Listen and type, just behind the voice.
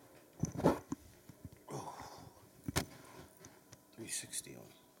360 on.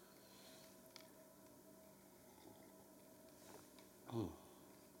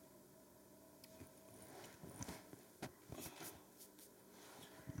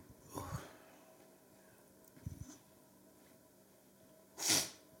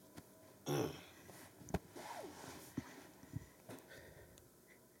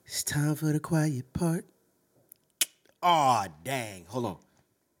 It's time for the quiet part. Aw, dang. Hold on.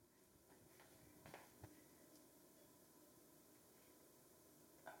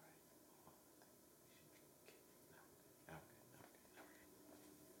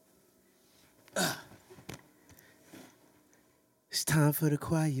 It's time for the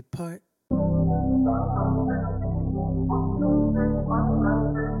quiet part.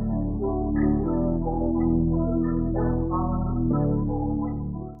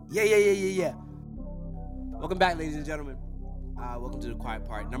 Yeah. Welcome back, ladies and gentlemen. Welcome to the quiet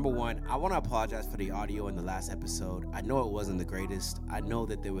part. Number one, I want to apologize for the audio in the last episode. I know it wasn't the greatest. I know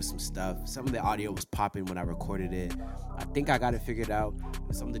that there was some stuff. Some of the audio was popping when I recorded it. I think I got it figured out. It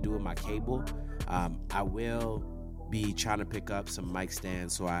was something to do with my cable. I will be trying to pick up some mic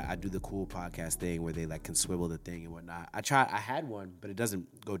stands, so I do the cool podcast thing where they like can swivel the thing and whatnot. I had one, but it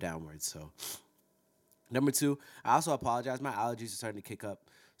doesn't go downwards. So number two, I also apologize. My allergies are starting to kick up.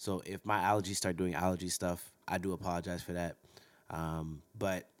 So if my allergies start doing allergy stuff, I do apologize for that.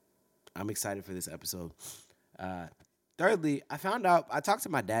 But I'm excited for this episode. Thirdly, I talked to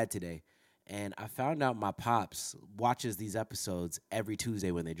my dad today, and I found out my pops watches these episodes every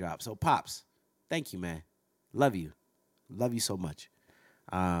Tuesday when they drop. So pops, thank you, man. Love you. Love you so much.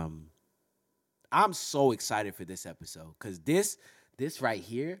 I'm so excited for this episode because this right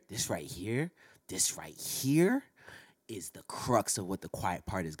here is the crux of what the quiet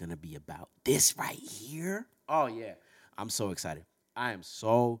part is going to be about. This right here. Oh, yeah. I'm so excited. I am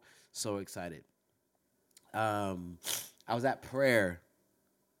so excited. I was at prayer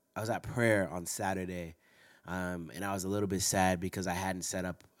on Saturday, and I was a little bit sad because I hadn't set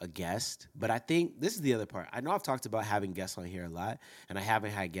up a guest. But I think this is the other part. I know I've talked about having guests on here a lot, and I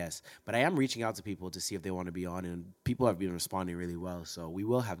haven't had guests. But I am reaching out to people to see if they want to be on, and people have been responding really well. So we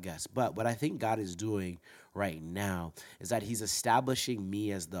will have guests. But what I think God is doing right now is that he's establishing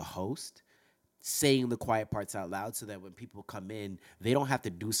me as the host, saying the quiet parts out loud so that when people come in, they don't have to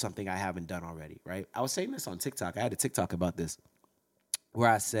do something I haven't done already, right? I was saying this on TikTok. I had a TikTok about this where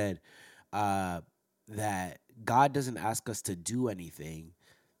I said that God doesn't ask us to do anything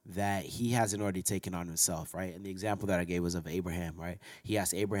that he hasn't already taken on himself, right? And the example that I gave was of Abraham, right? He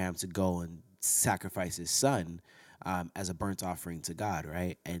asked Abraham to go and sacrifice his son as a burnt offering to God,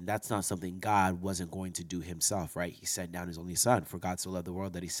 right? And that's not something God wasn't going to do himself, right? He sent down his only son. For God so loved the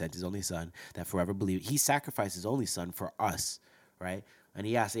world that he sent his only son, that forever believe. He sacrificed his only son for us, right? And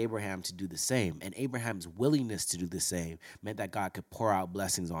he asked Abraham to do the same. And Abraham's willingness to do the same meant that God could pour out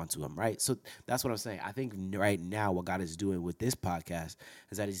blessings onto him, right? So that's what I'm saying. I think right now what God is doing with this podcast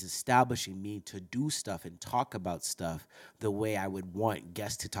is that he's establishing me to do stuff and talk about stuff the way I would want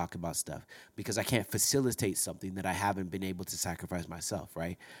guests to talk about stuff, because I can't facilitate something that I haven't been able to sacrifice myself,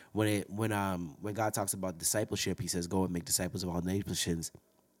 right? When God talks about discipleship, he says, go and make disciples of all nations.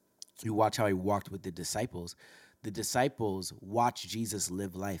 You watch how he walked with the disciples. The disciples watched Jesus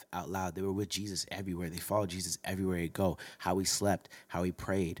live life out loud. They were with Jesus everywhere. They followed Jesus everywhere he go. How he slept, how he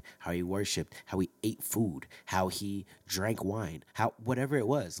prayed, how he worshiped, how he ate food, how he drank wine, how whatever it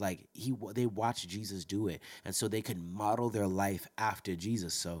was. Like they watched Jesus do it, and so they could model their life after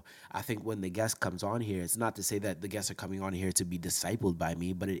Jesus. So I think when the guest comes on here, it's not to say that the guests are coming on here to be discipled by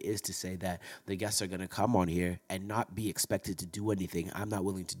me, but it is to say that the guests are going to come on here and not be expected to do anything I'm not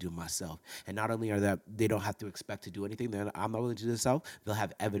willing to do myself. And not only are that they don't have to expect to do anything that I'm not willing to do myself, they'll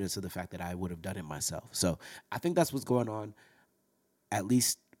have evidence of the fact that I would have done it myself. So I think that's what's going on, at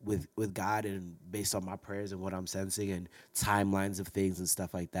least with God, and based on my prayers and what I'm sensing and timelines of things and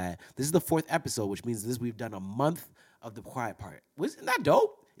stuff like that. This is the 4th episode, which means we've done a month of the quiet part. Isn't that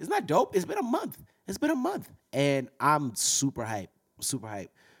dope? Isn't that dope? It's been a month. And I'm super hyped.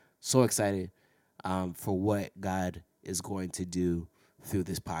 So excited for what God is going to do through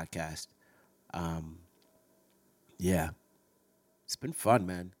this podcast. Yeah, it's been fun,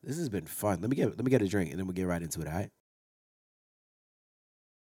 man. This has been fun. Let me get a drink, and then we'll get right into it. All right.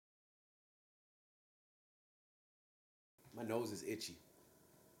 My nose is itchy.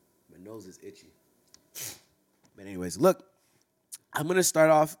 But anyways, look, I'm gonna start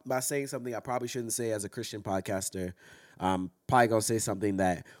off by saying something I probably shouldn't say as a Christian podcaster. Probably gonna say something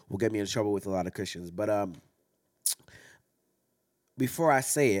that will get me in trouble with a lot of Christians. But before I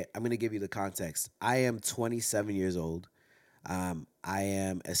say it, I'm gonna give you the context. I am 27 years old. I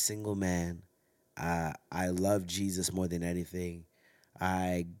am a single man. I love Jesus more than anything.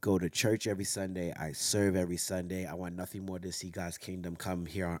 I go to church every Sunday. I serve every Sunday. I want nothing more to see God's kingdom come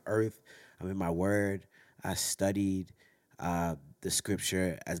here on earth. I'm in my word. I studied the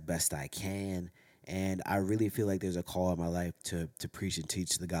scripture as best I can. And I really feel like there's a call in my life to preach and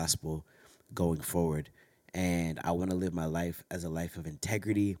teach the gospel going forward. And I want to live my life as a life of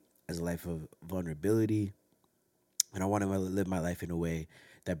integrity, as a life of vulnerability. And I want to live my life in a way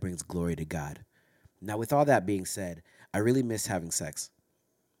that brings glory to God. Now, with all that being said, I really miss having sex.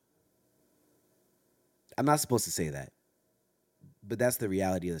 I'm not supposed to say that, but that's the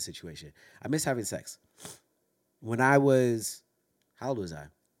reality of the situation. I miss having sex. When I was, how old was I?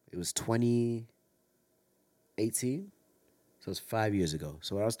 It was 2018. So it was 5 years ago.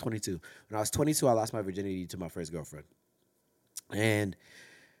 So when I was 22, I lost my virginity to my first girlfriend. And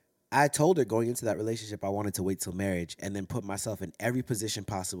I told her going into that relationship, I wanted to wait till marriage and then put myself in every position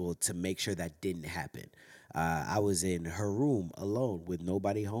possible to make sure that didn't happen. I was in her room alone with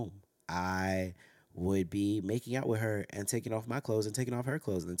nobody home. I would be making out with her and taking off my clothes and taking off her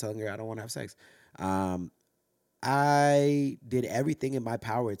clothes and then telling her I don't want to have sex. I did everything in my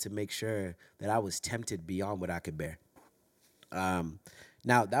power to make sure that I was tempted beyond what I could bear. Now,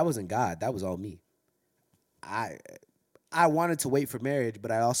 that wasn't God. That was all me. I I wanted to wait for marriage,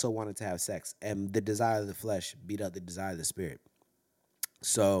 but I also wanted to have sex. And the desire of the flesh beat out the desire of the spirit.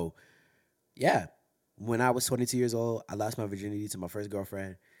 So, yeah, when I was 22 years old, I lost my virginity to my first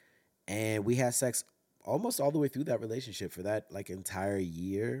girlfriend. And we had sex almost all the way through that relationship. For that like entire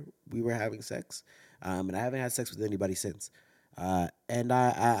year, we were having sex. And I haven't had sex with anybody since. And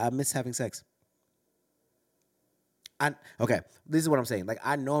I miss having sex. Okay, this is what I'm saying. Like,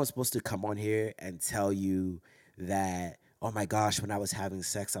 I know I'm supposed to come on here and tell you that, oh my gosh, when I was having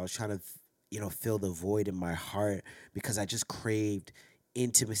sex, I was trying to, fill the void in my heart because I just craved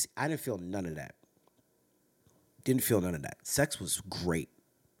intimacy. I didn't feel none of that. Didn't feel none of that. Sex was great.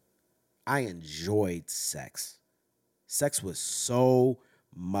 I enjoyed sex. Sex was so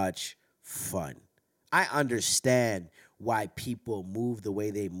much fun. I understand why people move the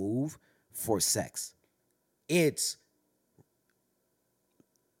way they move for sex. It's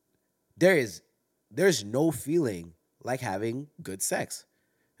there's no feeling like having good sex.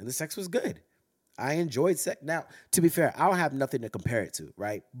 And the sex was good. I enjoyed sex. Now, to be fair, I don't have nothing to compare it to,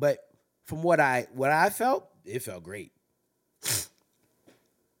 right? But from what I felt, it felt great.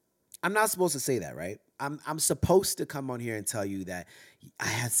 I'm not supposed to say that, right? I'm supposed to come on here and tell you that I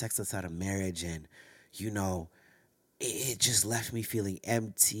had sex outside of marriage and, it just left me feeling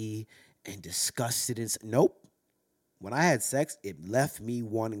empty and disgusted. Nope. When I had sex, it left me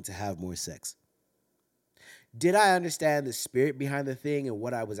wanting to have more sex. Did I understand the spirit behind the thing and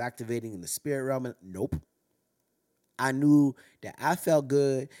what I was activating in the spirit realm? Nope. I knew that I felt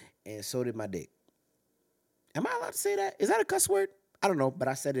good and so did my dick. Am I allowed to say that? Is that a cuss word? I don't know, but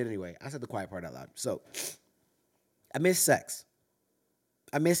I said it anyway. I said the quiet part out loud. So, I miss sex.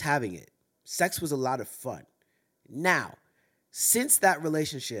 I miss having it. Sex was a lot of fun. Now, since that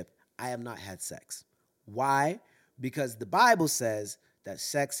relationship, I have not had sex. Why? Because the Bible says that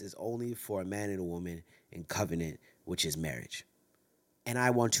sex is only for a man and a woman in covenant, which is marriage. And I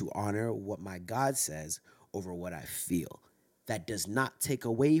want to honor what my God says over what I feel. That does not take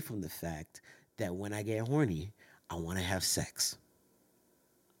away from the fact that when I get horny, I want to have sex.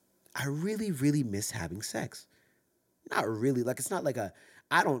 I really, really miss having sex. Not really. Like, it's not like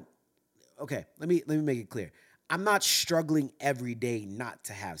I don't, okay, let me make it clear. I'm not struggling every day not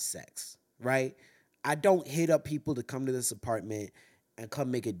to have sex, right? I don't hit up people to come to this apartment and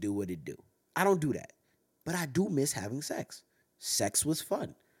come make it do what it do. I don't do that. But I do miss having sex. Sex was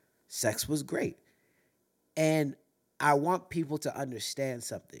fun. Sex was great. And I want people to understand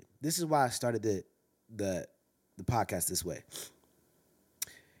something. This is why I started the podcast this way.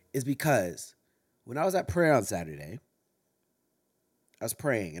 Is because when I was at prayer on Saturday, I was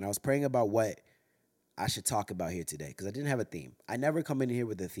praying, and I was praying about what I should talk about here today because I didn't have a theme. I never come in here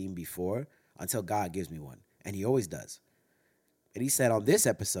with a theme before until God gives me one, and he always does. And he said on this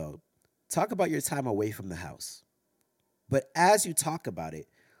episode, talk about your time away from the house. But as you talk about it.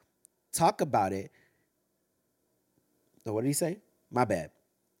 No, what did he say? My bad.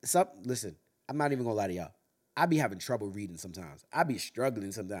 Listen, I'm not even gonna lie to y'all. I be having trouble reading sometimes. I be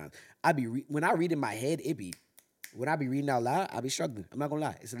struggling sometimes. When I read in my head, when I be reading out loud, I be struggling. I'm not gonna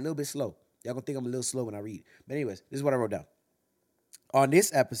lie. It's a little bit slow. Y'all gonna think I'm a little slow when I read. But anyways, this is what I wrote down. On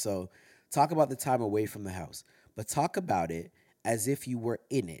this episode, talk about the time away from the house, but talk about it as if you were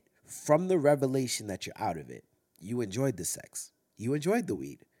in it from the revelation that you're out of it. You enjoyed the sex. You enjoyed the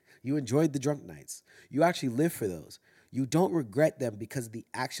weed. You enjoyed the drunk nights. You actually live for those. You don't regret them because of the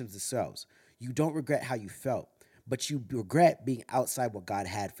actions themselves. You don't regret how you felt. but you regret being outside what God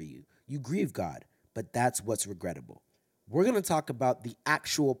had for you. You grieve God, but that's what's regrettable. We're going to talk about the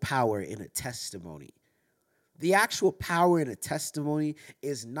actual power in a testimony. The actual power in a testimony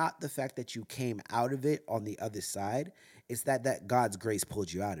is not the fact that you came out of it on the other side. It's that God's grace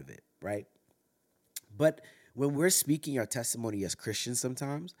pulled you out of it, right? But when we're speaking our testimony as Christians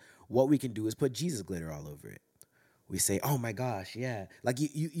sometimes, what we can do is put Jesus glitter all over it. We say, oh my gosh, yeah. Like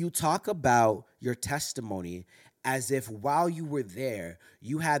you talk about your testimony as if while you were there,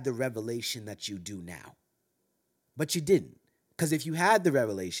 you had the revelation that you do now. But you didn't. Because if you had the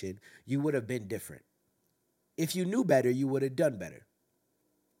revelation, you would have been different. If you knew better, you would have done better.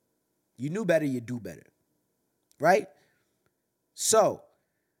 You knew better, you do better. Right? So,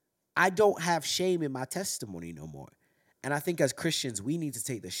 I don't have shame in my testimony no more. And I think as Christians, we need to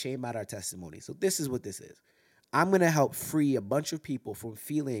take the shame out of our testimony. So this is what this is. I'm going to help free a bunch of people from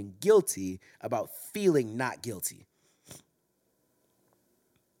feeling guilty about feeling not guilty.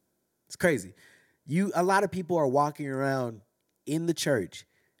 It's crazy. A lot of people are walking around in the church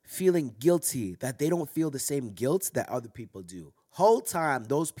feeling guilty that they don't feel the same guilt that other people do. Whole time,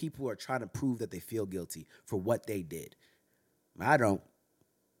 those people are trying to prove that they feel guilty for what they did. I don't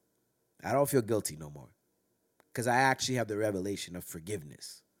feel guilty no more because I actually have the revelation of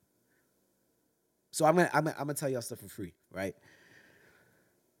forgiveness. So I'm gonna tell y'all stuff for free, right?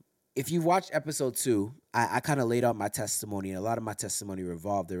 If you watched episode 2, I kind of laid out my testimony, and a lot of my testimony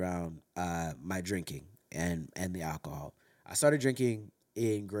revolved around my drinking and the alcohol. I started drinking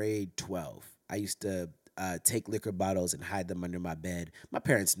in grade 12. I used to take liquor bottles and hide them under my bed. My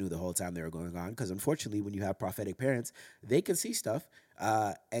parents knew the whole time they were going on because, unfortunately, when you have prophetic parents, they can see stuff,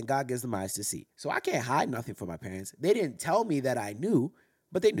 and God gives them eyes to see. So I can't hide nothing from my parents. They didn't tell me that I knew,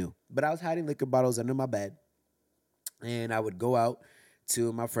 but they knew. But I was hiding liquor bottles under my bed, and I would go out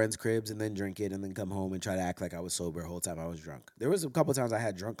to my friends' cribs and then drink it and then come home and try to act like I was sober the whole time I was drunk. There was a couple times I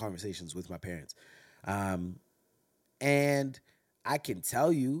had drunk conversations with my parents. And I can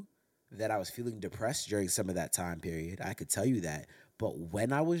tell you that I was feeling depressed during some of that time period. I could tell you that. But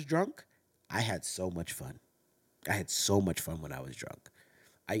when I was drunk, I had so much fun. I had so much fun when I was drunk.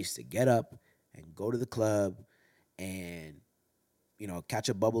 I used to get up and go to the club and, catch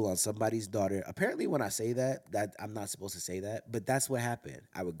a bubble on somebody's daughter. Apparently, when I say that I'm not supposed to say that, but that's what happened.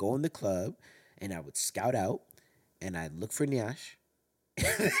 I would go in the club and I would scout out and I'd look for Nyash.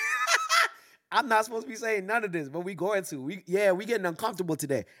 I'm not supposed to be saying none of this, but we going to. We getting uncomfortable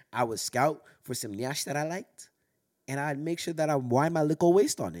today. I would scout for some Nyash that I liked, and I'd make sure that I wind my liquor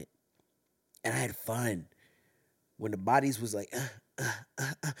waist on it. And I had fun. When the bodies was like,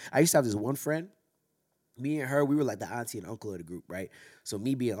 I used to have this one friend. Me and her, we were like the auntie and uncle of the group, right? So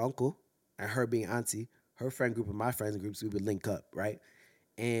me being uncle and her being auntie, her friend group and my friends groups, we would link up, right?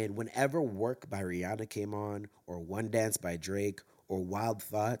 And whenever Work by Rihanna came on, or One Dance by Drake, or Wild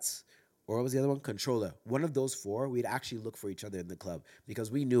Thoughts, or what was the other one? Controller. One of those four, we'd actually look for each other in the club because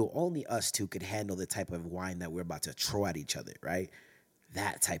we knew only us two could handle the type of wine that we're about to throw at each other, right?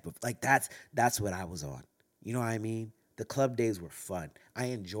 That type of, like, that's what I was on. You know what I mean? The club days were fun. I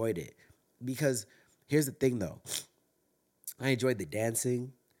enjoyed it because here's the thing, though. I enjoyed the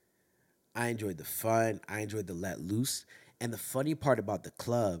dancing. I enjoyed the fun. I enjoyed the let loose. And the funny part about the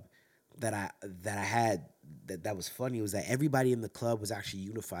club that I had that was funny was that everybody in the club was actually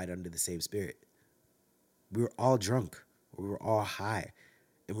unified under the same spirit. We were all drunk. We were all high.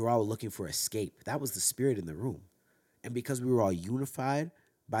 And we were all looking for escape. That was the spirit in the room. And because we were all unified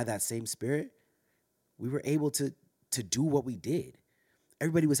by that same spirit, we were able to do what we did.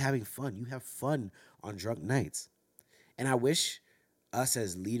 Everybody was having fun. You have fun on drunk nights. And I wish us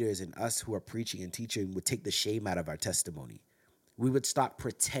as leaders and us who are preaching and teaching would take the shame out of our testimony. We would stop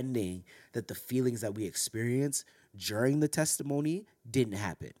pretending that the feelings that we experience during the testimony didn't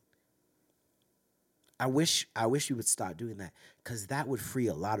happen. I wish we would stop doing that because that would free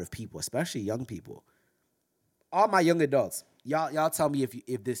a lot of people, especially young people. All my young adults, y'all tell me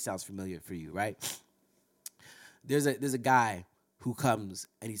if this sounds familiar for you, right? There's a guy who comes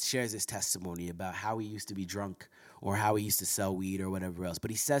and he shares his testimony about how he used to be drunk or how he used to sell weed or whatever else. But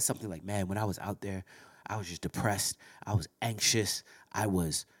he says something like, man, when I was out there, I was just depressed. I was anxious. I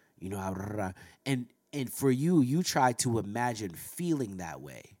was, and for you try to imagine feeling that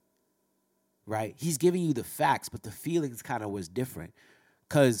way, right? He's giving you the facts, but the feelings kind of was different.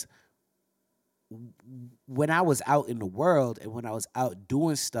 Because when I was out in the world and when I was out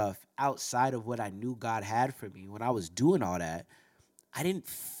doing stuff outside of what I knew God had for me, when I was doing all that, I didn't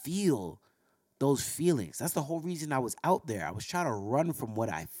feel those feelings. That's the whole reason I was out there. I was trying to run from what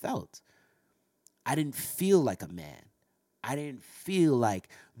I felt. I didn't feel like a man. I didn't feel like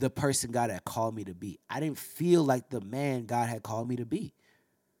the person God had called me to be. I didn't feel like the man God had called me to be.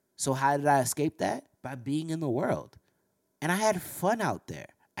 So how did I escape that? By being in the world. And I had fun out there.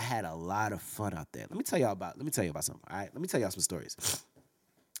 I had a lot of fun out there. Let me tell you about something. All right. Let me tell y'all some stories.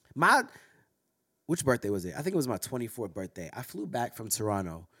 My which birthday was it? I think it was my 24th birthday. I flew back from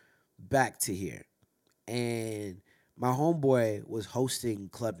Toronto back to here. And my homeboy was hosting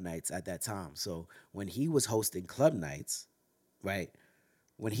club nights at that time. So when he was hosting club nights, right?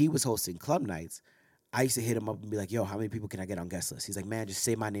 When he was hosting club nights, I used to hit him up and be like, yo, how many people can I get on guest list? He's like, man, just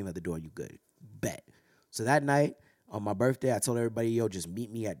say my name at the door. You good. Bet. So that night, on my birthday, I told everybody, yo, just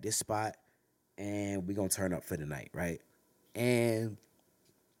meet me at this spot and we going to turn up for the night, right? And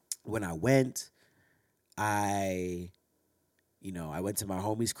when I went, I went to my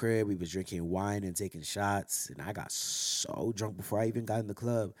homie's crib. We was drinking wine and taking shots, and I got so drunk before I even got in the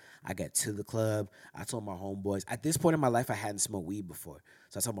club. I got to the club. I told my homeboys. At this point in my life, I hadn't smoked weed before.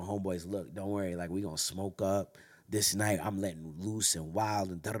 So I told my homeboys, look, don't worry. Like, we going to smoke up this night. I'm letting loose and wild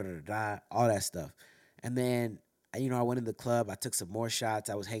and da-da-da-da, all that stuff. And then, I went in the club. I took some more shots.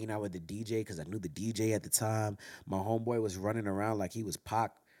 I was hanging out with the DJ because I knew the DJ at the time. My homeboy was running around like he was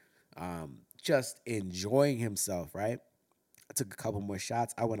Pac, just enjoying himself, right? I took a couple more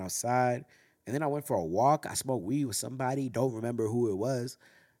shots. I went outside, and then I went for a walk. I smoked weed with somebody. Don't remember who it was.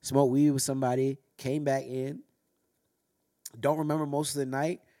 Smoked weed with somebody. Came back in. Don't remember most of the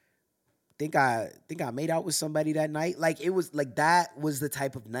night. Think I made out with somebody that night. Like, it was like that was the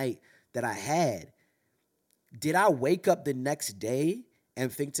type of night that I had. Did I wake up the next day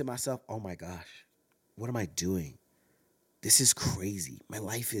and think to myself, oh my gosh, what am I doing? This is crazy. My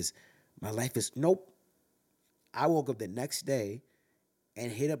life is nope. I woke up the next day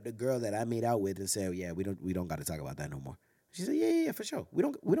and hit up the girl that I made out with and said, yeah, we don't got to talk about that no more. She said, yeah, for sure. We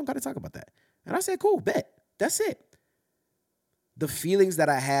don't got to talk about that. And I said, cool, bet. That's it. The feelings that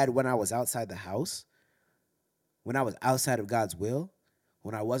I had when I was outside the house, when I was outside of God's will,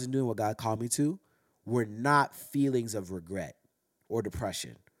 when I wasn't doing what God called me to, were not feelings of regret or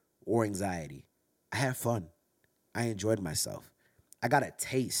depression or anxiety. I had fun. I enjoyed myself. I got a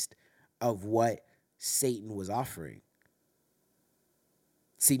taste of what Satan was offering.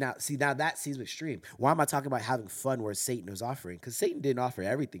 See now that seems extreme. Why am I talking about having fun where Satan was offering? Because Satan didn't offer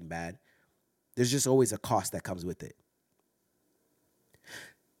everything bad. There's just always a cost that comes with it.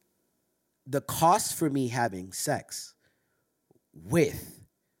 The cost for me having sex with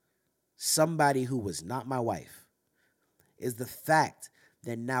somebody who was not my wife is the fact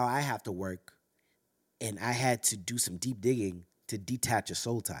that now I have to work and I had to do some deep digging to detach a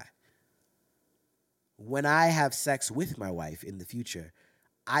soul tie. When I have sex with my wife in the future,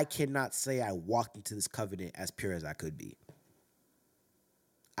 I cannot say I walked into this covenant as pure as I could be.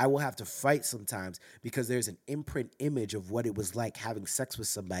 I will have to fight sometimes because there's an imprint image of what it was like having sex with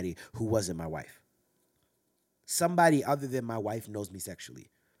somebody who wasn't my wife. Somebody other than my wife knows me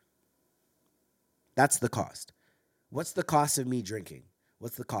sexually. That's the cost. What's the cost of me drinking?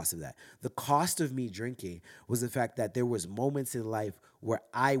 What's the cost of that? The cost of me drinking was the fact that there was moments in life where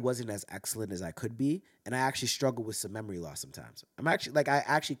I wasn't as excellent as I could be, and I actually struggle with some memory loss sometimes. I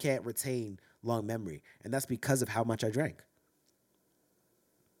actually can't retain long memory, and that's because of how much I drank.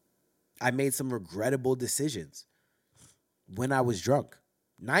 I made some regrettable decisions when I was drunk.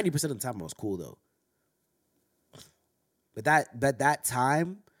 90% of the time I was cool though. But that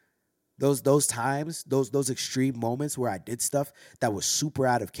time, those times, those extreme moments where I did stuff that was super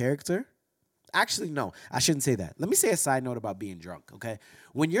out of character. Actually, no, I shouldn't say that. Let me say a side note about being drunk, okay?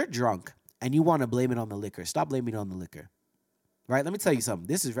 When you're drunk and you want to blame it on the liquor, stop blaming it on the liquor. Right? Let me tell you something.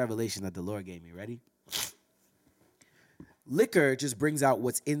 This is revelation that the Lord gave me. Ready? Liquor just brings out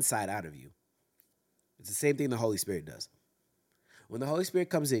what's inside out of you. It's the same thing the Holy Spirit does. When the Holy Spirit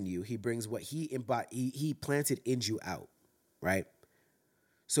comes in you, he brings what he planted in you out, right?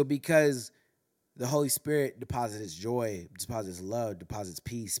 So because the Holy Spirit deposits joy, deposits love, deposits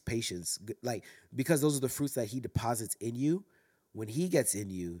peace, patience, because those are the fruits that he deposits in you, when he gets in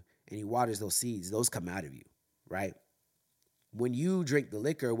you and he waters those seeds, those come out of you, right? When you drink the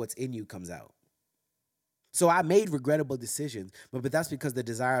liquor, what's in you comes out. So I made regrettable decisions, but that's because the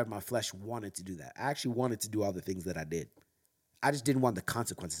desire of my flesh wanted to do that. I actually wanted to do all the things that I did. I just didn't want the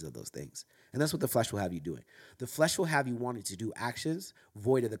consequences of those things. And that's what the flesh will have you doing. The flesh will have you wanting to do actions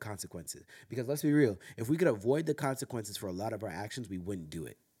void of the consequences. Because let's be real, if we could avoid the consequences for a lot of our actions, we wouldn't do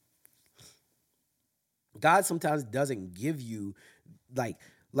it. God sometimes doesn't give you,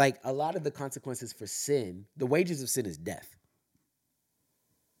 like a lot of the consequences for sin, the wages of sin is death.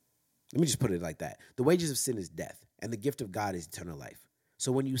 Let me just put it like that. The wages of sin is death, and the gift of God is eternal life.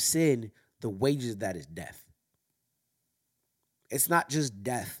 So when you sin, the wages of that is death. It's not just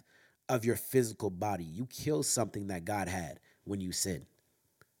death of your physical body. You kill something that God had when you sin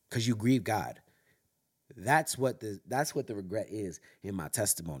because you grieve God. That's what the regret is in my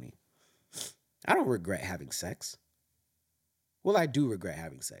testimony. I don't regret having sex. Well, I do regret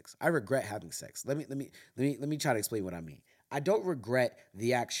having sex. I regret having sex. Let me try to explain what I mean. I don't regret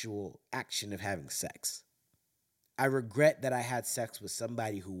the actual action of having sex. I regret that I had sex with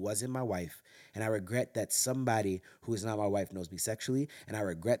somebody who wasn't my wife, and I regret that somebody who is not my wife knows me sexually, and I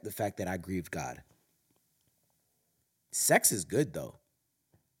regret the fact that I grieved God. Sex is good though.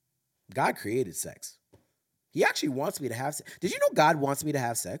 God created sex. He actually wants me to have sex. Did you know God wants me to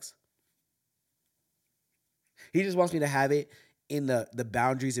have sex? He just wants me to have it in the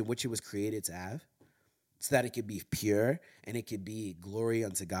boundaries in which it was created to have, so that it could be pure and it could be glory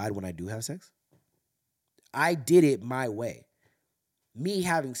unto God when I do have sex. I did it my way. Me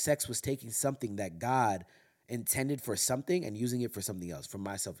having sex was taking something that God intended for something and using it for something else, for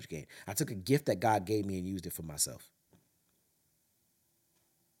my selfish gain. I took a gift that God gave me and used it for myself.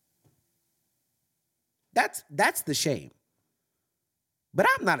 That's the shame. But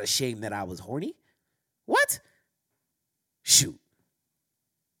I'm not ashamed that I was horny. What? Shoot.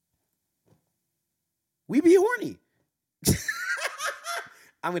 We be horny.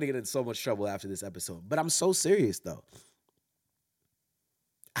 I'm going to get in so much trouble after this episode, but I'm so serious though.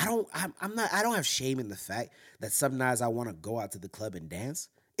 I don't have shame in the fact that some nights I want to go out to the club and dance.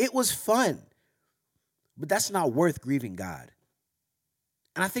 It was fun, but that's not worth grieving God.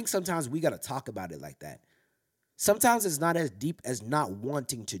 And I think sometimes we got to talk about it like that. Sometimes it's not as deep as not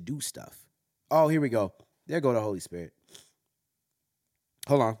wanting to do stuff. Oh, here we go. There go the Holy Spirit.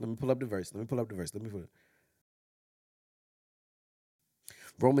 Hold on. Let me pull up the verse.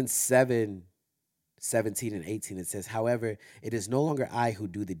 Romans 7:17 and 18, it says, however, it is no longer I who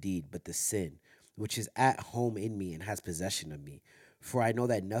do the deed, but the sin, which is at home in me and has possession of me. For I know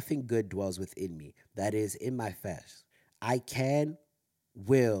that nothing good dwells within me, that is, in my flesh. I can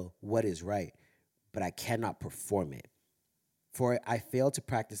will what is right, but I cannot perform it. For I fail to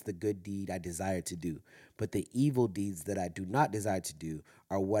practice the good deed I desire to do, but the evil deeds that I do not desire to do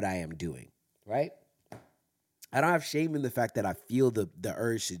are what I am doing. Right? I don't have shame in the fact that I feel the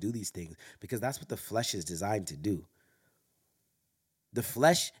urge to do these things, because that's what the flesh is designed to do. The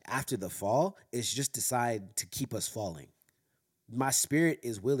flesh, after the fall, is just designed to keep us falling. My spirit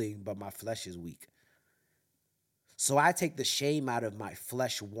is willing, but my flesh is weak. So I take the shame out of my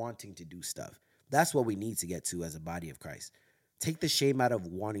flesh wanting to do stuff. That's what we need to get to as a body of Christ. Take the shame out of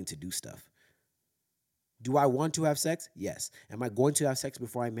wanting to do stuff. Do I want to have sex? Yes. Am I going to have sex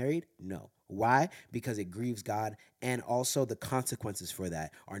before I'm married? No. Why? Because it grieves God, and also the consequences for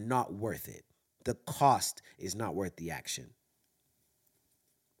that are not worth it. The cost is not worth the action.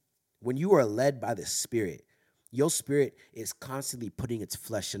 When you are led by the Spirit, your spirit is constantly putting its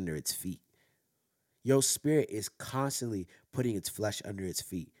flesh under its feet. Your spirit is constantly putting its flesh under its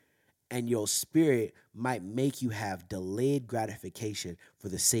feet. And your spirit might make you have delayed gratification for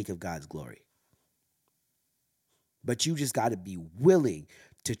the sake of God's glory. But you just got to be willing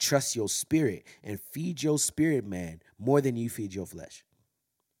to trust your spirit and feed your spirit, man, more than you feed your flesh.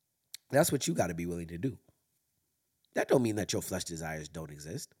 That's what you got to be willing to do. That don't mean that your flesh desires don't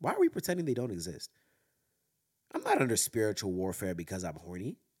exist. Why are we pretending they don't exist? I'm not under spiritual warfare because I'm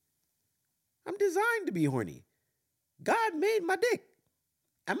horny. I'm designed to be horny. God made my dick.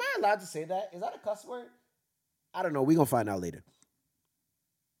 Am I allowed to say that? Is that a cuss word? I don't know. We're going to find out later.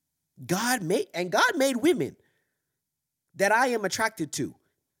 God made women that I am attracted to.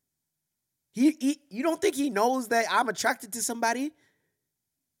 You don't think he knows that I'm attracted to somebody?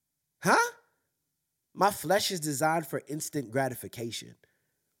 Huh? My flesh is designed for instant gratification.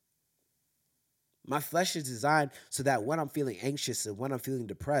 My flesh is designed so that when I'm feeling anxious and when I'm feeling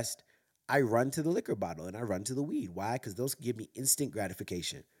depressed, I run to the liquor bottle and I run to the weed. Why? Because those give me instant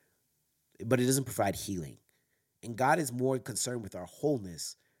gratification. But it doesn't provide healing. And God is more concerned with our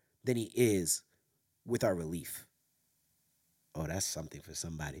wholeness than he is with our relief. Oh, that's something for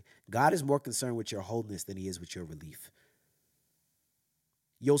somebody. God is more concerned with your wholeness than he is with your relief.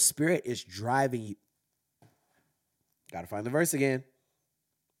 Your spirit is driving you. Got to find the verse again.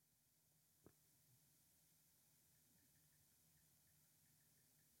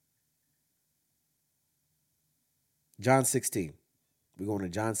 John 16. We're going to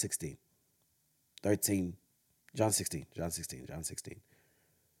John 16. 13. John 16. I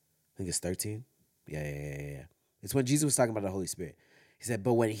think it's 13. Yeah. It's when Jesus was talking about the Holy Spirit. He said,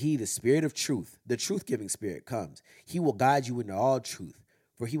 but when he, the Spirit of truth, the truth-giving Spirit comes, he will guide you into all truth,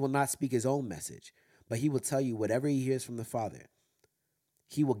 for he will not speak his own message, but he will tell you whatever he hears from the Father.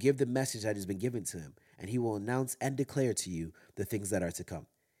 He will give the message that has been given to him, and he will announce and declare to you the things that are to come.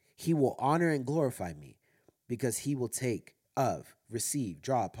 He will honor and glorify me, because he will take of, receive,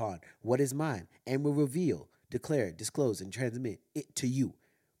 draw upon what is mine, and will reveal, declare, disclose, and transmit it to you.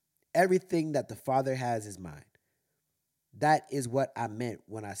 Everything that the Father has is mine. That is what I meant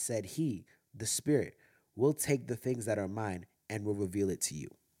when I said he, the Spirit, will take the things that are mine and will reveal it to you.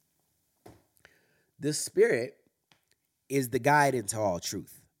 The Spirit is the guide into all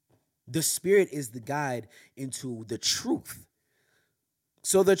truth. The Spirit is the guide into the truth.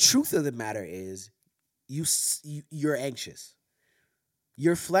 So the truth of the matter is you're anxious.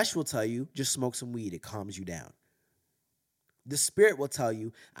 Your flesh will tell you, just smoke some weed. It calms you down. The Spirit will tell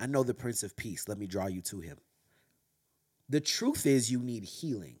you, I know the Prince of Peace. Let me draw you to him. The truth is you need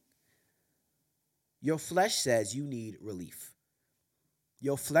healing. Your flesh says you need relief.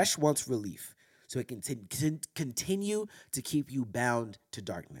 Your flesh wants relief so it can continue to keep you bound to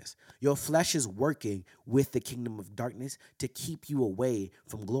darkness. Your flesh is working with the kingdom of darkness to keep you away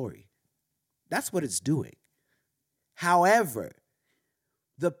from glory. That's what it's doing. However,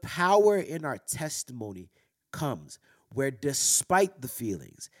 the power in our testimony comes where, despite the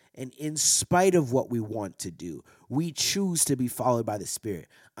feelings and in spite of what we want to do, we choose to be followed by the Spirit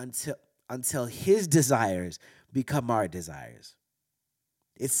until his desires become our desires.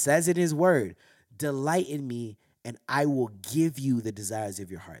 It says in his word, delight in me and I will give you the desires of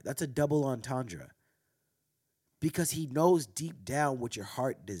your heart. That's a double entendre. Because he knows deep down what your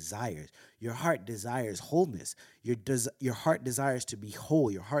heart desires. Your heart desires wholeness. Your heart desires to be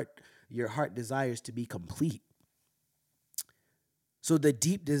whole. Your heart desires to be complete. So the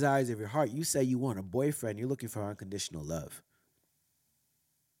deep desires of your heart, you say you want a boyfriend, you're looking for unconditional love.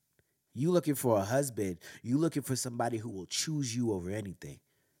 You looking for a husband, you looking for somebody who will choose you over anything.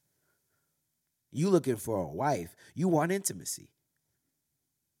 You looking for a wife, you want intimacy.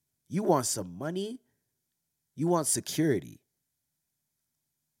 You want some money, you want security.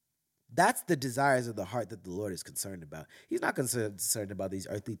 That's the desires of the heart that the Lord is concerned about. He's not concerned about these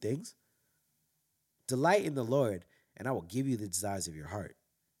earthly things. Delight in the Lord, and I will give you the desires of your heart.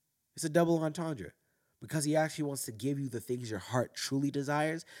 It's a double entendre because he actually wants to give you the things your heart truly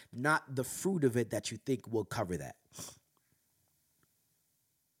desires, not the fruit of it that you think will cover that.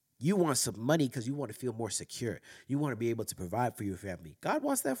 You want some money because you want to feel more secure. You want to be able to provide for your family. God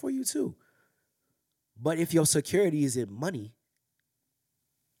wants that for you too. But if your security is in money,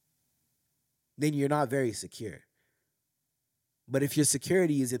 then you're not very secure. But if your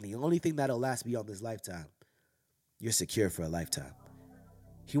security is in the only thing that'll last beyond this lifetime, you're secure for a lifetime.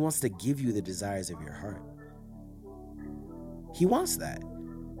 He wants to give you the desires of your heart. He wants that.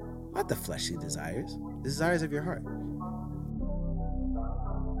 Not the fleshly desires, the desires of your heart.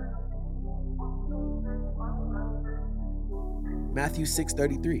 Matthew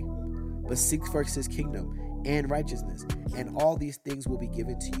 6:33. But seek first his kingdom and righteousness, and all these things will be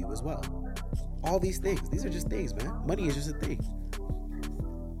given to you as well. All these things. These are just things, man. Money is just a thing.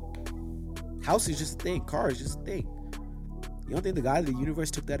 House is just a thing. Car is just a thing. You don't think the God of the universe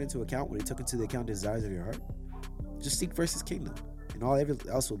took that into account when he took into account the desires of your heart? Just seek first his kingdom, and all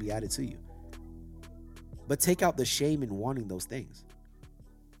else will be added to you. But take out the shame in wanting those things.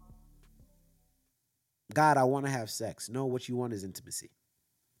 God, I want to have sex. No, what you want is intimacy.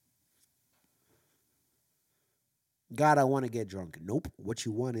 God, I want to get drunk. Nope. What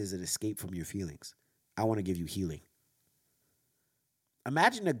you want is an escape from your feelings. I want to give you healing.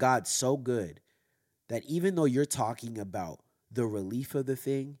 Imagine a God so good that even though you're talking about the relief of the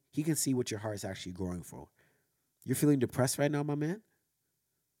thing, he can see what your heart's actually growing for. You're feeling depressed right now, my man?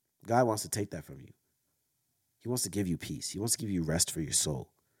 God wants to take that from you. He wants to give you peace. He wants to give you rest for your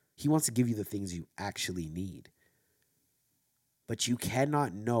soul. He wants to give you the things you actually need. But you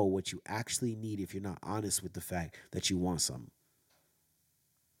cannot know what you actually need if you're not honest with the fact that you want something.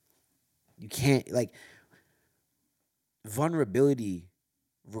 You can't, vulnerability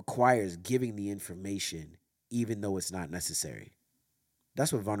requires giving the information even though it's not necessary.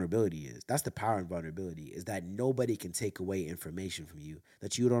 That's what vulnerability is. That's the power in vulnerability, is that nobody can take away information from you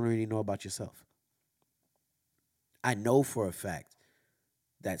that you don't already know about yourself. I know for a fact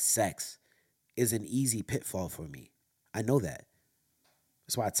that sex is an easy pitfall for me. I know that.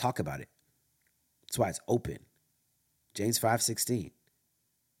 That's why I talk about it. That's why it's open. James 5:16.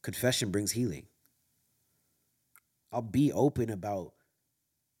 Confession brings healing. I'll be open about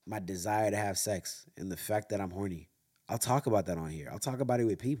my desire to have sex and the fact that I'm horny. I'll talk about that on here. I'll talk about it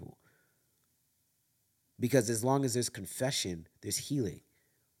with people. Because as long as there's confession, there's healing.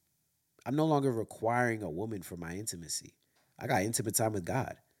 I'm no longer requiring a woman for my intimacy. I got intimate time with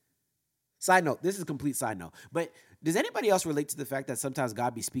God. Side note, this is a complete side note. But Does anybody else relate to the fact that sometimes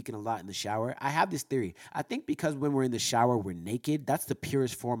God be speaking a lot in the shower? I have this theory. I think because when we're in the shower, we're naked. That's the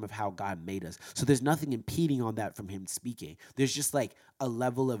purest form of how God made us. So there's nothing impeding on that from him speaking. There's just like a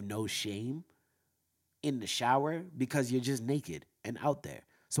level of no shame in the shower because you're just naked and out there.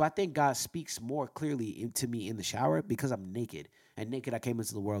 So I think God speaks more clearly to me in the shower because I'm naked. And naked I came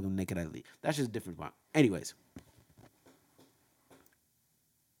into the world and naked I leave. That's just a different point. Anyways,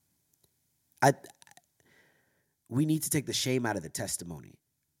 I we need to take the shame out of the testimony.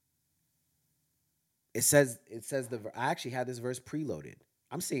 I actually had this verse preloaded.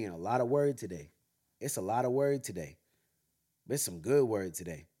 I'm seeing a lot of word today. It's a lot of word today. But it's some good word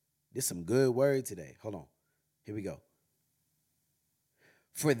today. There's some good word today. Hold on. Here we go.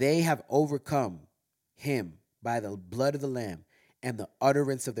 For they have overcome him by the blood of the Lamb and the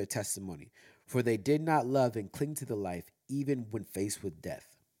utterance of their testimony. For they did not love and cling to the life, even when faced with death.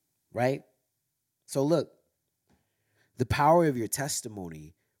 Right? So look, the power of your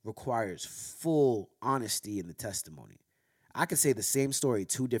testimony requires full honesty in the testimony. I could say the same story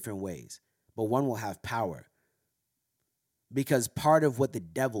two different ways, but one will have power. Because part of what the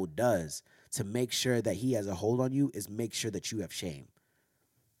devil does to make sure that he has a hold on you is make sure that you have shame.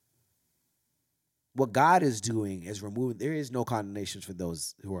 What God is doing is removing, there is no condemnation for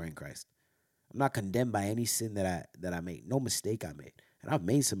those who are in Christ. I'm not condemned by any sin that I made, no mistake I made. And I've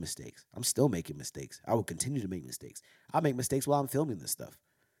made some mistakes. I'm still making mistakes. I will continue to make mistakes. I'll make mistakes while I'm filming this stuff.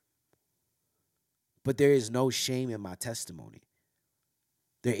 But there is no shame in my testimony.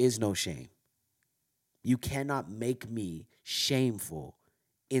 There is no shame. You cannot make me shameful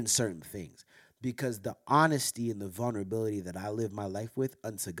in certain things because the honesty and the vulnerability that I live my life with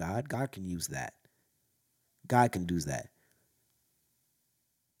unto God, God can use that. God can do that.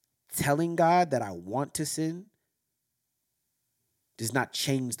 Telling God that I want to sin does not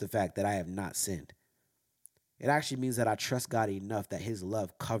change the fact that I have not sinned. It actually means that I trust God enough that his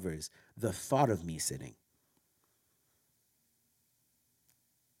love covers the thought of me sinning.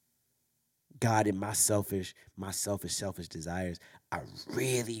 God, in my selfish desires, I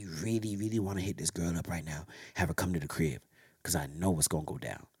really, really, really want to hit this girl up right now, have her come to the crib, because I know what's going to go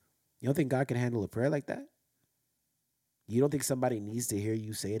down. You don't think God can handle a prayer like that? You don't think somebody needs to hear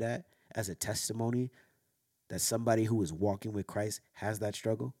you say that as a testimony that somebody who is walking with Christ has that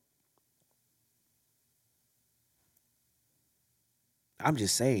struggle? I'm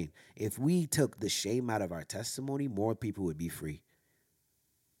just saying, if we took the shame out of our testimony, more people would be free.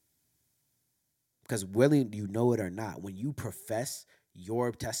 Because whether you know it or not, when you profess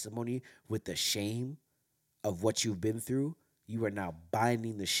your testimony with the shame of what you've been through, you are now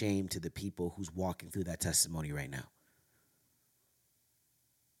binding the shame to the people who's walking through that testimony right now.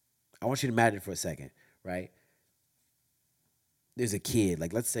 I want you to imagine for a second, right? There's a kid,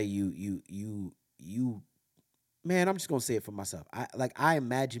 like let's say you man, I'm just gonna say it for myself. I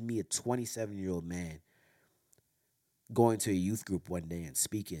imagine me, a 27-year-old man, going to a youth group one day and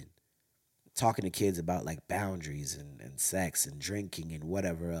speaking, talking to kids about like boundaries and sex and drinking and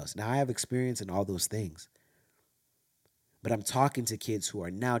whatever else. Now I have experience in all those things. But I'm talking to kids who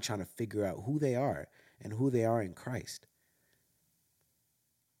are now trying to figure out who they are and who they are in Christ.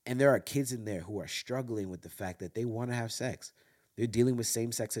 And there are kids in there who are struggling with the fact that they want to have sex. They're dealing with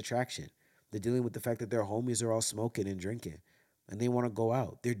same-sex attraction. They're dealing with the fact that their homies are all smoking and drinking and they want to go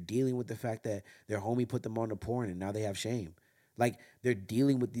out. They're dealing with the fact that their homie put them on to porn and now they have shame. Like, they're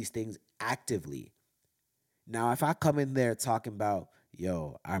dealing with these things actively. Now, if I come in there talking about,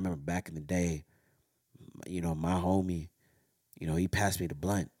 yo, I remember back in the day, my homie, he passed me the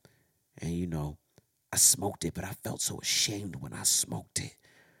blunt and, I smoked it, but I felt so ashamed when I smoked it.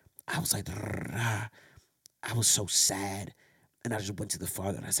 I was like, I was so sad. And I just went to the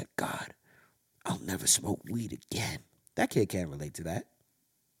Father and I said, God, I'll never smoke weed again. That kid can't relate to that.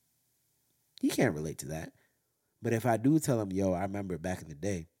 He can't relate to that. But if I do tell him, yo, I remember back in the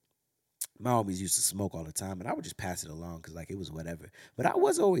day, my homies used to smoke all the time, and I would just pass it along because, like, it was whatever. But I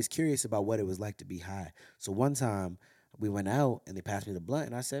was always curious about what it was like to be high. So one time, we went out, and they passed me the blunt,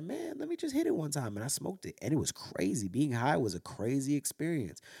 and I said, man, let me just hit it one time. And I smoked it, and it was crazy. Being high was a crazy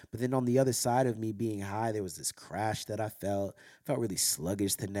experience. But then on the other side of me being high, there was this crash that I felt. Felt really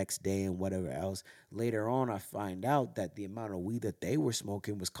sluggish the next day and whatever else. Later on, I find out that the amount of weed that they were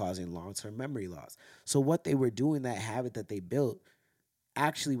smoking was causing long-term memory loss. So what they were doing, that habit that they built,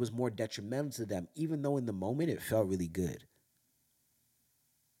 actually was more detrimental to them, even though in the moment it felt really good.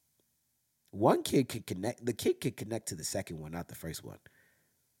 One kid could connect, the kid could connect to the second one, not the first one.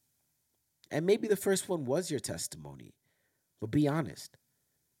 And maybe the first one was your testimony, but be honest.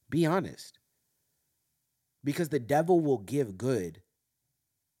 Be honest. Because the devil will give good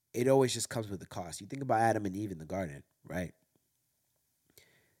it always just comes with a cost. You think about Adam and Eve in the garden, right?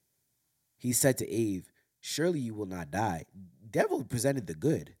 He said to Eve, surely you will not die. Devil presented the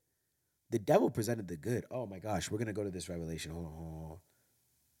good. The devil presented the good. Oh my gosh, we're going to go to this revelation. Hold on, hold on.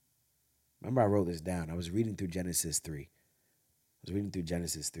 Remember, I wrote this down. I was reading through Genesis 3.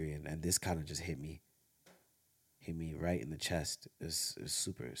 And this kind of just hit me right in the chest. It's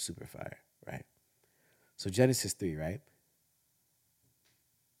super, super fire, right? So Genesis 3, right?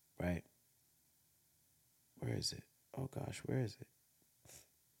 Right? Where is it? Oh gosh, where is it?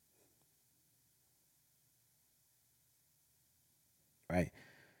 Right.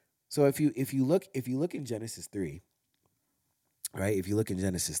 So if you look in Genesis 3, right? If you look in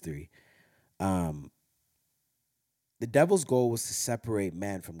Genesis 3, um, the devil's goal was to separate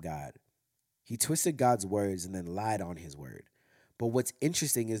man from God. He twisted God's words and then lied on his word. But what's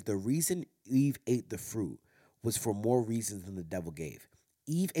interesting is the reason Eve ate the fruit was for more reasons than the devil gave.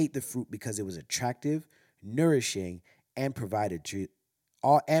 Eve ate the fruit because it was attractive, nourishing, and provided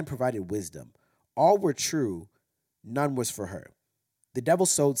wisdom. All were true, none was for her. The devil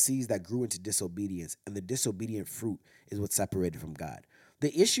sowed seeds that grew into disobedience, and the disobedient fruit is what separated from God.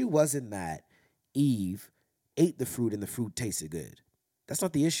 The issue wasn't that Eve ate the fruit and the fruit tasted good. That's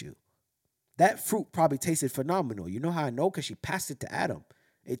not the issue. That fruit probably tasted phenomenal. You know how I know? Because she passed it to Adam.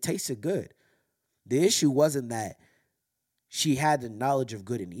 It tasted good. The issue wasn't that she had the knowledge of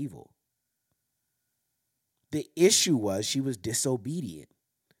good and evil. The issue was she was disobedient.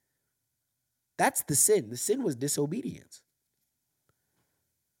 That's the sin. The sin was disobedience.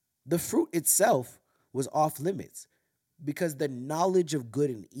 The fruit itself was off limits because the knowledge of good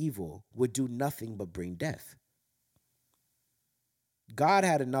and evil would do nothing but bring death. God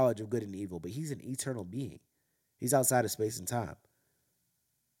had a knowledge of good and evil, but he's an eternal being. He's outside of space and time.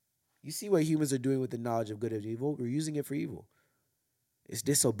 You see what humans are doing with the knowledge of good and evil? We're using it for evil. It's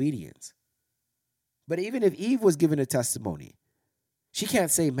disobedience. But even if Eve was given a testimony, she can't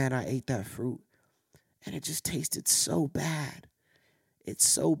say, man, I ate that fruit and it just tasted so bad. It's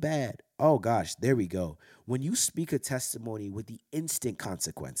so bad. Oh gosh, there we go. When you speak a testimony with the instant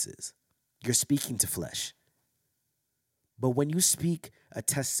consequences, you're speaking to flesh. But when you speak a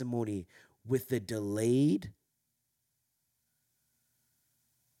testimony with the delayed,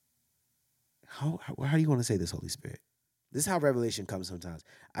 how do you want to say this, Holy Spirit? This is how revelation comes sometimes.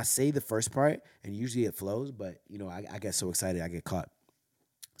 I say the first part and usually it flows, but I get so excited I get caught.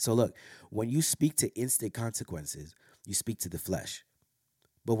 So look, when you speak to instant consequences, you speak to the flesh.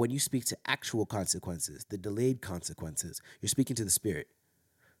 But when you speak to actual consequences, the delayed consequences, you're speaking to the spirit.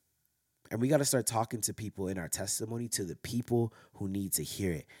 And we got to start talking to people in our testimony, to the people who need to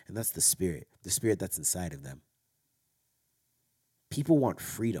hear it. And that's the spirit that's inside of them. People want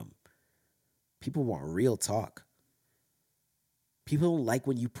freedom. People want real talk. People don't like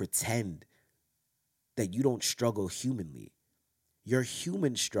when you pretend that you don't struggle humanly. Your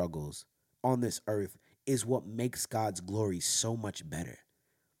human struggles on this earth is what makes God's glory so much better.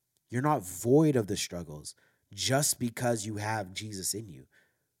 You're not void of the struggles just because you have Jesus in you.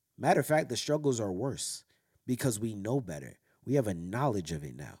 Matter of fact, the struggles are worse because we know better. We have a knowledge of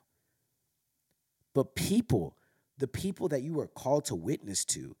it now. But the people that you are called to witness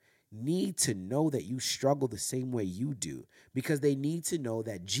to, need to know that you struggle the same way you do because they need to know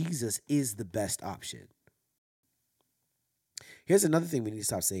that Jesus is the best option. Here's another thing we need to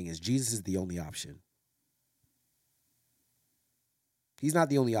stop saying is Jesus is the only option. He's not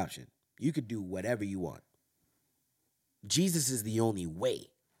the only option. You could do whatever you want. Jesus is the only way.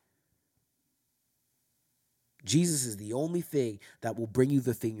 Jesus is the only thing that will bring you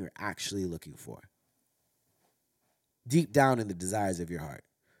the thing you're actually looking for. Deep down in the desires of your heart.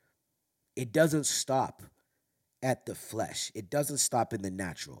 It doesn't stop at the flesh. It doesn't stop in the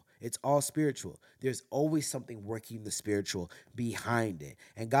natural. It's all spiritual. There's always something working the spiritual behind it.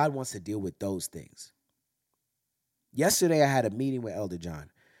 And God wants to deal with those things. Yesterday, I had a meeting with Elder John,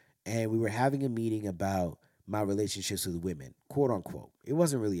 and we were having a meeting about my relationships with women, quote unquote. It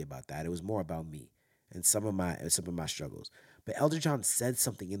wasn't really about that. It was more about me and some of my struggles. But Elder John said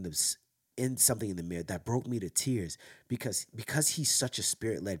something in the mirror that broke me to tears because he's such a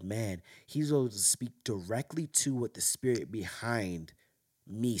spirit-led man, he's able to speak directly to what the spirit behind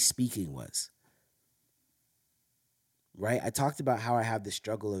me speaking was. Right? I talked about how I have this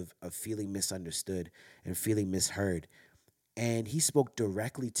struggle of feeling misunderstood and feeling misheard. And he spoke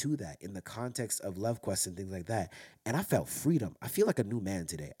directly to that in the context of love quests and things like that. And I felt freedom. I feel like a new man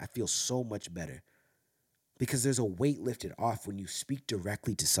today. I feel so much better because there's a weight lifted off when you speak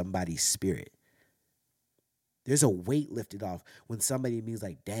directly to somebody's spirit. There's a weight lifted off when somebody means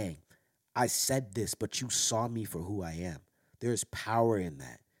like, dang, I said this, but you saw me for who I am. There's power in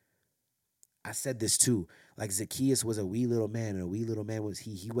that. I said this too. Like Zacchaeus was a wee little man, and a wee little man was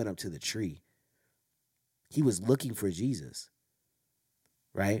he. He went up to the tree. He was looking for Jesus,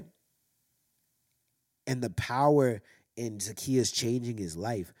 right? And the power in Zacchaeus changing his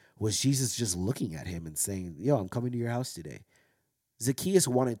life was Jesus just looking at him and saying, yo, I'm coming to your house today. Zacchaeus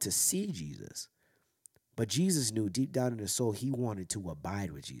wanted to see Jesus, but Jesus knew deep down in his soul he wanted to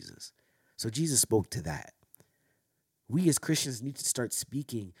abide with Jesus. So Jesus spoke to that. We as Christians need to start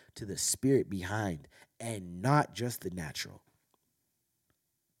speaking to the spirit behind and not just the natural.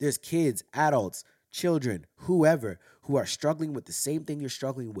 There's kids, adults, children, whoever, who are struggling with the same thing you're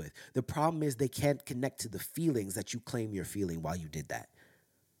struggling with. The problem is they can't connect to the feelings that you claim you're feeling while you did that.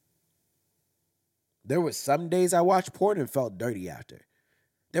 There were some days I watched porn and felt dirty after.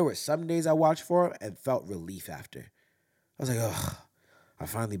 There were some days I watched porn and felt relief after. I was like, ugh, I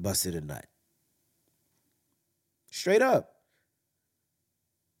finally busted a nut. Straight up.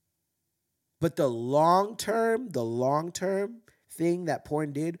 But the long term thing that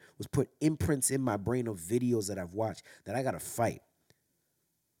porn did was put imprints in my brain of videos that I've watched that I got to fight.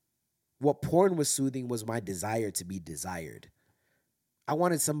 What porn was soothing was my desire to be desired. I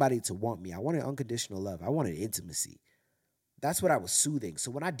wanted somebody to want me. I wanted unconditional love. I wanted intimacy. That's what I was soothing.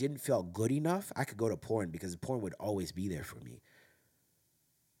 So when I didn't feel good enough, I could go to porn because porn would always be there for me.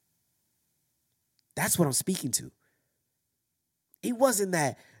 That's what I'm speaking to. It wasn't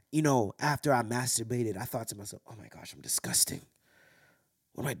that, after I masturbated, I thought to myself, oh my gosh, I'm disgusting.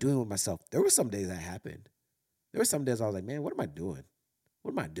 What am I doing with myself? There were some days that happened. There were some days I was like, man, what am I doing?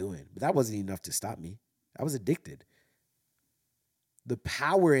 What am I doing? But that wasn't enough to stop me. I was addicted. The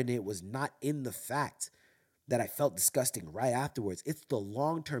power in it was not in the fact that I felt disgusting right afterwards. It's the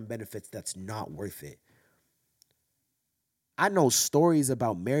long-term benefits that's not worth it. I know stories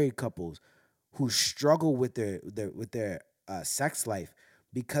about married couples who struggle with their sex life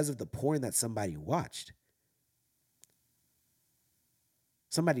because of the porn that somebody watched.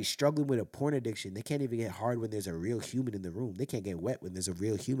 Somebody's struggling with a porn addiction. They can't even get hard when there's a real human in the room. They can't get wet when there's a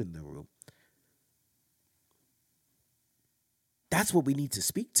real human in the room. That's what we need to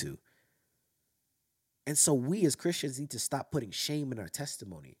speak to. And so we as Christians need to stop putting shame in our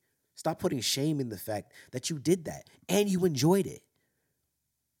testimony. Stop putting shame in the fact that you did that and you enjoyed it.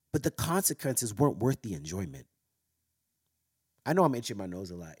 But the consequences weren't worth the enjoyment. I know I'm itching my nose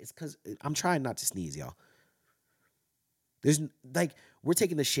a lot. It's because I'm trying not to sneeze, y'all. We're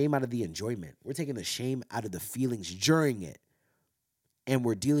taking the shame out of the enjoyment. We're taking the shame out of the feelings during it. And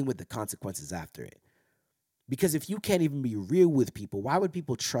we're dealing with the consequences after it. Because if you can't even be real with people, why would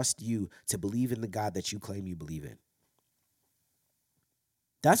people trust you to believe in the God that you claim you believe in?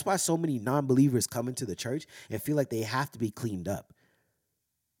 That's why so many non-believers come into the church and feel like they have to be cleaned up.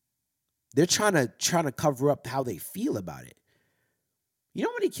 They're trying to cover up how they feel about it. You know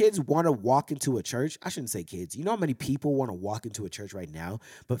how many kids want to walk into a church? I shouldn't say kids. You know how many people want to walk into a church right now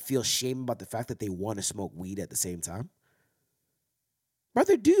but feel shame about the fact that they want to smoke weed at the same time?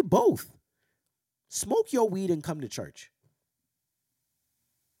 Brother, do both. Smoke your weed and come to church.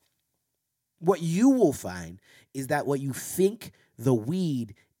 What you will find is that what you think the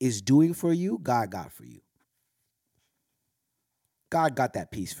weed is doing for you, God got for you. God got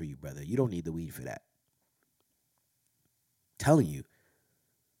that peace for you, brother. You don't need the weed for that. I'm telling you.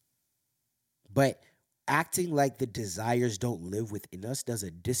 But acting like the desires don't live within us does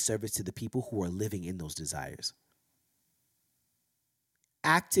a disservice to the people who are living in those desires.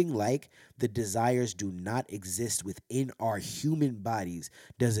 Acting like the desires do not exist within our human bodies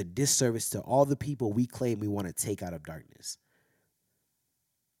does a disservice to all the people we claim we want to take out of darkness.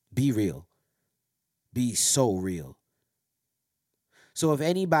 Be real. Be so real. So if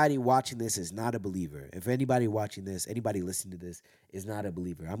anybody watching this is not a believer, if anybody watching this, anybody listening to this is not a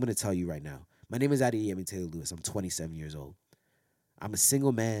believer, I'm going to tell you right now. My name is Adeyemi Taylor Lewis. I'm 27 years old. I'm a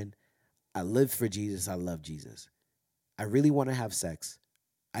single man. I live for Jesus. I love Jesus. I really want to have sex.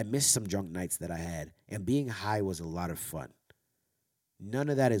 I missed some drunk nights that I had, and being high was a lot of fun. None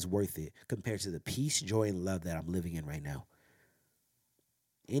of that is worth it compared to the peace, joy, and love that I'm living in right now.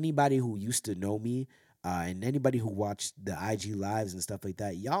 Anybody who used to know me, and anybody who watched the IG lives and stuff like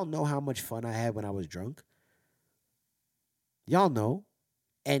that, y'all know how much fun I had when I was drunk. Y'all know.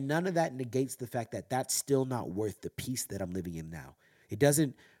 And none of that negates the fact that that's still not worth the peace that I'm living in now. It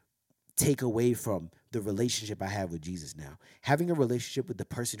doesn't take away from the relationship I have with Jesus now. Having a relationship with the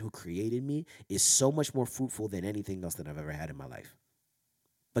person who created me is so much more fruitful than anything else that I've ever had in my life.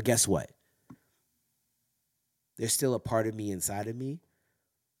 But guess what? There's still a part of me inside of me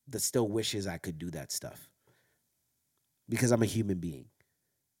that still wishes I could do that stuff. Because I'm a human being.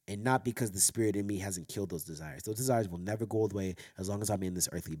 And not because the spirit in me hasn't killed those desires. Those desires will never go away as long as I'm in this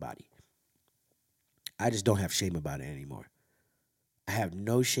earthly body. I just don't have shame about it anymore. I have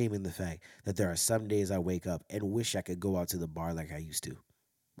no shame in the fact that there are some days I wake up and wish I could go out to the bar like I used to.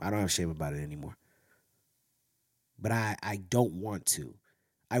 I don't have shame about it anymore. But I don't want to.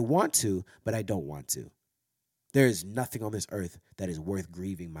 I want to, but I don't want to. There is nothing on this earth that is worth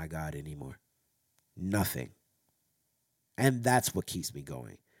grieving my God anymore. Nothing. And that's what keeps me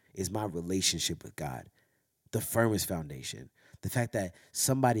going, is my relationship with God. The firmest foundation. The fact that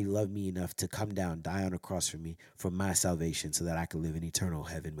somebody loved me enough to come down, die on a cross for me, for my salvation, so that I could live in eternal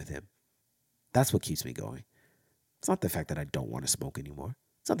heaven with him. That's what keeps me going. It's not the fact that I don't want to smoke anymore.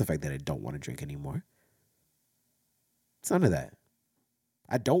 It's not the fact that I don't want to drink anymore. It's none of that.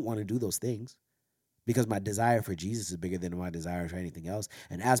 I don't want to do those things because my desire for Jesus is bigger than my desire for anything else.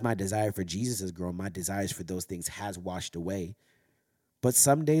 And as my desire for Jesus has grown, my desires for those things has washed away. But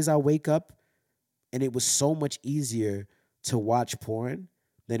some days I wake up and it was so much easier to watch porn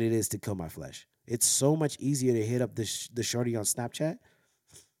than it is to kill my flesh. It's so much easier to hit up the shorty on Snapchat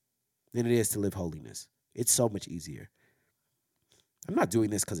than it is to live holiness. It's so much easier. I'm not doing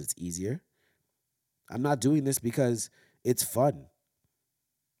this because it's easier. I'm not doing this because it's fun.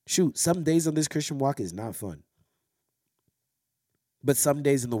 Shoot, some days on this Christian walk is not fun. But some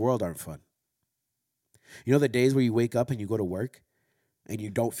days in the world aren't fun. You know the days where you wake up and you go to work and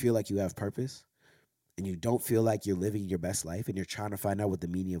you don't feel like you have purpose and you don't feel like you're living your best life and you're trying to find out what the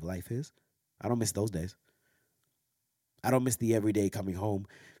meaning of life is? I don't miss those days. I don't miss the everyday coming home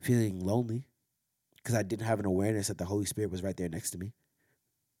feeling lonely because I didn't have an awareness that the Holy Spirit was right there next to me.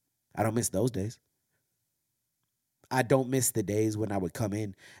 I don't miss those days. I don't miss the days when I would come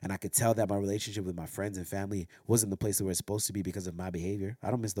in and I could tell that my relationship with my friends and family wasn't the place where it's supposed to be because of my behavior.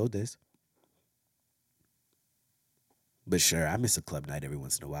 I don't miss those days. But sure, I miss a club night every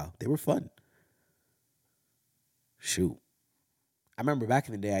once in a while. They were fun. Shoot. I remember back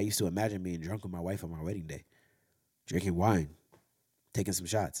in the day, I used to imagine being drunk with my wife on my wedding day, drinking wine, taking some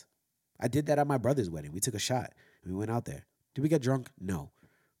shots. I did that at my brother's wedding. We took a shot. We went out there. Did we get drunk? No.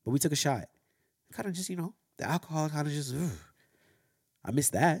 But we took a shot. Kind of just, the alcohol kind of just, I miss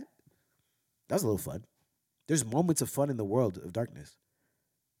that. That was a little fun. There's moments of fun in the world of darkness.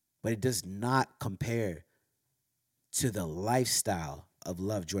 But it does not compare to the lifestyle of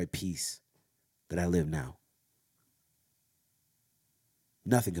love, joy, peace that I live now.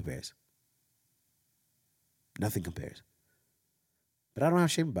 Nothing compares. Nothing compares. But I don't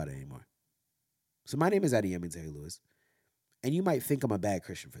have shame about it anymore. So my name is Adiyemi Terry Lewis. And you might think I'm a bad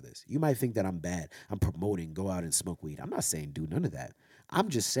Christian for this. You might think that I'm bad. I'm promoting go out and smoke weed. I'm not saying do none of that. I'm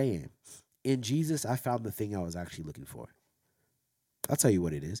just saying in Jesus, I found the thing I was actually looking for. I'll tell you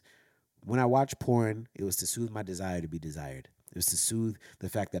what it is. When I watched porn, it was to soothe my desire to be desired. It was to soothe the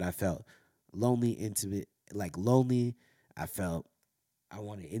fact that I felt lonely, intimate, lonely. I felt I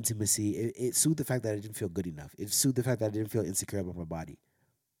wanted intimacy. It soothed the fact that I didn't feel good enough. It soothed the fact that I didn't feel insecure about my body.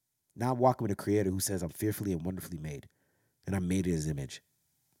 Now I'm walking with a creator who says I'm fearfully and wonderfully made. And I'm made in his image.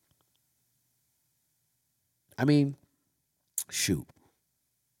 I mean, shoot.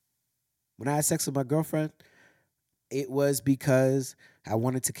 When I had sex with my girlfriend, it was because I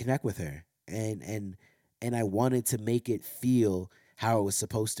wanted to connect with her. And I wanted to make it feel how it was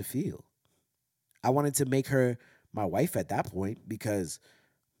supposed to feel. I wanted to make her my wife at that point because,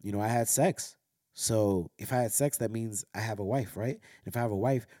 I had sex. So if I had sex, that means I have a wife, right? And if I have a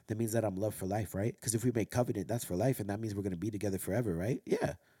wife, that means that I'm loved for life, right? Because if we make covenant, that's for life, and that means we're going to be together forever, right?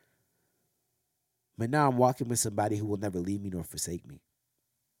 Yeah. But now I'm walking with somebody who will never leave me nor forsake me.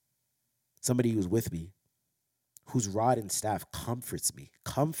 Somebody who's with me, whose rod and staff comforts me.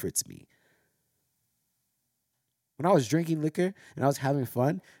 When I was drinking liquor and I was having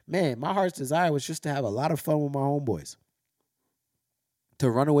fun, man, my heart's desire was just to have a lot of fun with my homeboys, to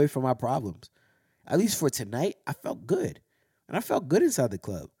run away from my problems. At least for tonight, I felt good. And I felt good inside the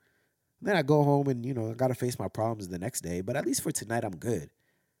club. And then I go home and, I got to face my problems the next day. But at least for tonight, I'm good.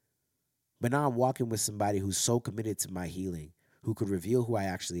 But now I'm walking with somebody who's so committed to my healing, who could reveal who I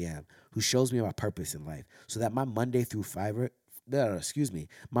actually am, who shows me my purpose in life, so that my Monday through Friday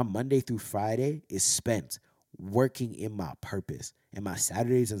is spent working in my purpose. And my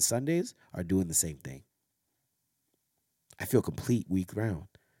Saturdays and Sundays are doing the same thing. I feel complete week round.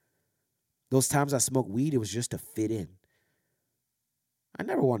 Those times I smoked weed, it was just to fit in. I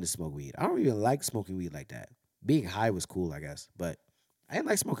never wanted to smoke weed. I don't even like smoking weed like that. Being high was cool, I guess, but I didn't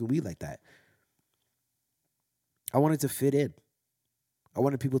like smoking weed like that. I wanted to fit in. I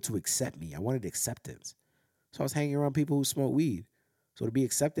wanted people to accept me. I wanted acceptance. So I was hanging around people who smoke weed. So to be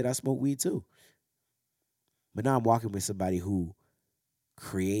accepted, I smoke weed too. But now I'm walking with somebody who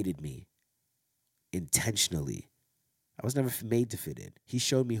created me intentionally. I was never made to fit in. He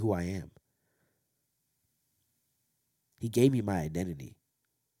showed me who I am. He gave me my identity.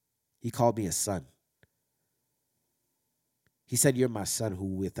 He called me a son. He said, "You're my son who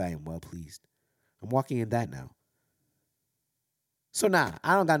with I am well pleased." I'm walking in that now. So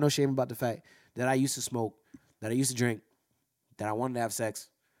I don't got no shame about the fact that I used to smoke, that I used to drink, that I wanted to have sex,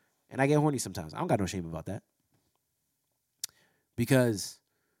 and I get horny sometimes. I don't got no shame about that. Because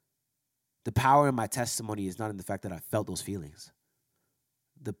the power in my testimony is not in the fact that I felt those feelings.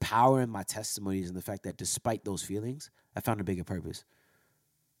 The power in my testimony is in the fact that despite those feelings, I found a bigger purpose.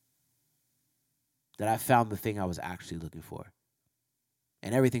 That I found the thing I was actually looking for.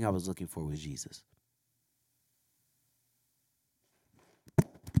 And everything I was looking for was Jesus.